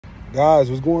Guys,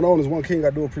 what's going on? It's One King.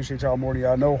 I do appreciate y'all more than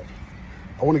y'all know.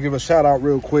 I want to give a shout out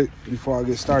real quick before I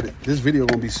get started. This video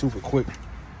gonna be super quick.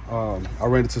 I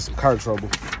ran into some car trouble,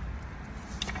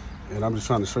 and I'm just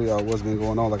trying to show y'all what's been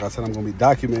going on. Like I said, I'm gonna be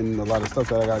documenting a lot of stuff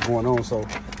that I got going on. So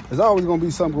there's always gonna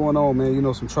be something going on, man. You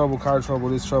know, some trouble, car trouble,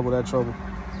 this trouble, that trouble.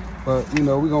 But you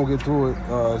know, we're gonna get through it.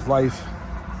 It's life.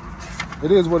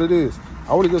 It is what it is.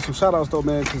 I want to give some shout outs though,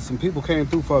 man, because some people came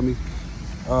through for me.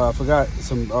 I forgot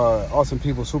some awesome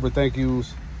people, super thank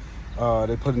yous.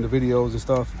 They put in the videos and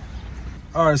stuff.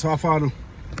 All right, so I found them.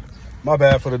 My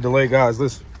bad for the delay, guys.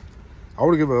 Listen, I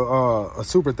want to give a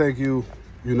super thank you,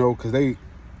 you know, because they,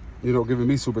 you know, giving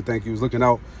me super thank yous, looking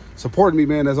out, supporting me,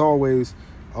 man, as always.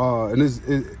 And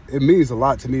it means a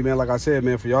lot to me, man. Like I said,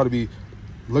 man, for y'all to be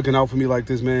looking out for me like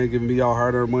this, man, giving me y'all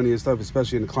hard-earned money and stuff,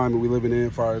 especially in the climate we living in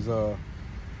as far as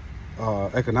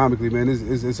economically, man,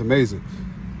 it's amazing.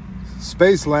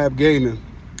 Space Lab Gaming,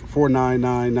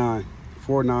 $49.99.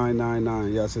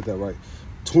 $49.99. Yeah, I said that right.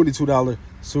 $22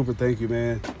 super thank you,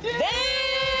 man.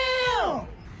 Damn!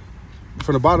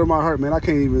 From the bottom of my heart, man,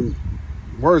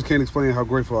 words can't explain how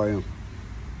grateful I am.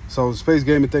 So Space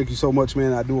Gaming, thank you so much,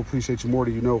 man. I do appreciate you more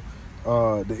than you know.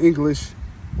 The English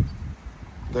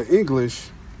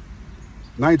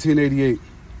 1988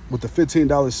 with the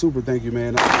 $15 super thank you,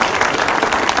 man.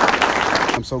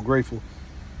 I'm so grateful.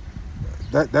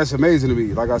 That's amazing to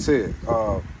me. Like I said,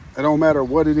 it don't matter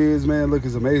what it is, man. Look,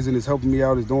 it's amazing. It's helping me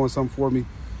out. It's doing something for me.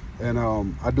 And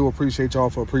I do appreciate y'all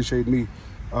for appreciating me.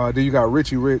 Then you got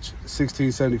Richie Rich,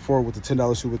 1674 with the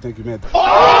 $10 super thank you, man.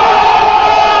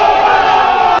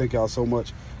 Thank y'all so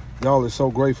much. Y'all are so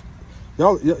grateful.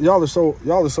 Y'all are so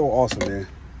awesome, man.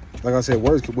 Like I said,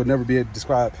 words would never be able to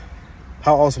describe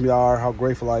how awesome y'all are, how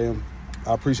grateful I am.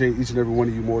 I appreciate each and every one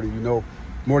of you more than you know.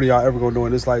 More than y'all ever gonna do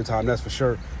in this lifetime, that's for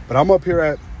sure. But I'm up here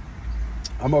at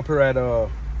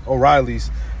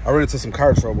O'Reilly's. I ran into some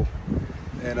car trouble,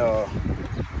 and I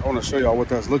want to show y'all what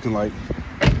that's looking like.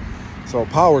 So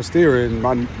power steering,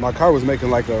 my car was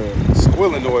making like a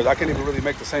squealing noise. I can't even really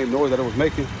make the same noise that it was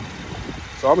making.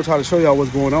 So I'm gonna try to show y'all what's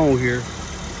going on here.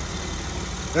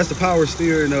 That's the power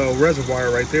steering reservoir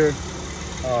right there.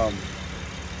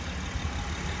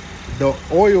 The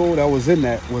oil that was in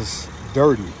that was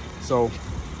dirty, so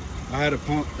I had a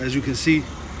pump, as you can see.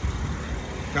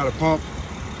 Got a pump.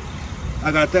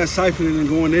 I got that siphoning and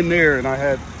going in there, and I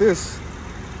had this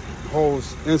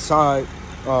hose inside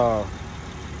the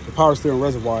power steering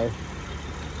reservoir,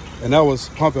 and that was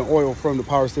pumping oil from the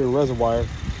power steering reservoir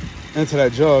into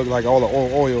that jug, like all the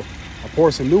oil. I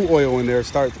poured some new oil in there,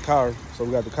 started the car, so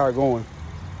we got the car going,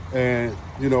 and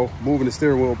you know, moving the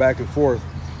steering wheel back and forth,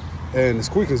 and the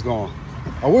squeak is gone.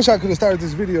 I wish I could have started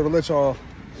this video to let y'all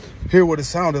hear what it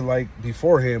sounded like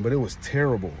beforehand, but it was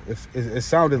terrible. It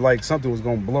sounded like something was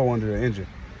going to blow under the engine.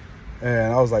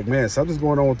 And I was like, man, something's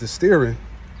going on with the steering,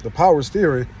 the power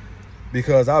steering,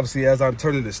 because obviously as I'm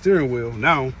turning the steering wheel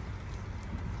now,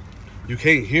 you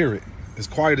can't hear it. It's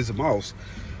quiet as a mouse.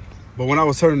 But when I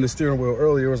was turning the steering wheel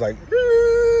earlier, it was like,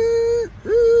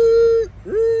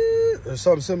 or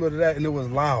something similar to that, and it was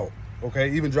loud, okay?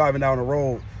 Even driving down the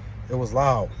road, it was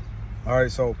loud. All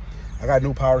right, so I got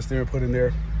new power steering put in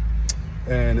there,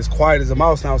 and it's quiet as a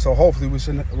mouse now, so hopefully we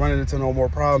shouldn't run into no more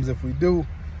problems. If we do,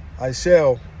 I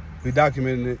shall be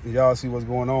documenting it, and y'all see what's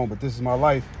going on. But this is my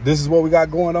life. This is what we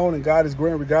got going on, and God is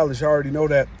great regardless. Y'all already know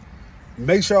that.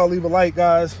 Make sure y'all leave a like,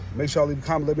 guys. Make sure y'all leave a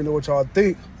comment. Let me know what y'all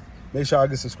think. Make sure y'all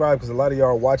get subscribed, because a lot of y'all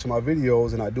are watching my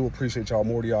videos, and I do appreciate y'all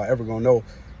more than y'all ever gonna know.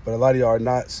 But a lot of y'all are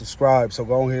not subscribed, so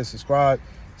go ahead and subscribe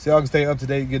so y'all can stay up to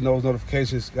date, getting those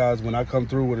notifications, guys, when I come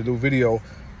through with a new video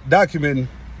documenting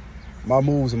my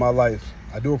moves in my life.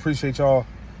 I do appreciate y'all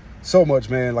so much,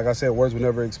 man. Like I said, words will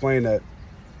never explain that,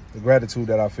 the gratitude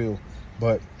that I feel.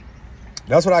 But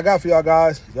that's what I got for y'all,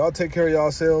 guys. Y'all take care of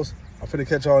yourselves. I'm finna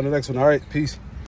catch y'all in the next one. All right, peace.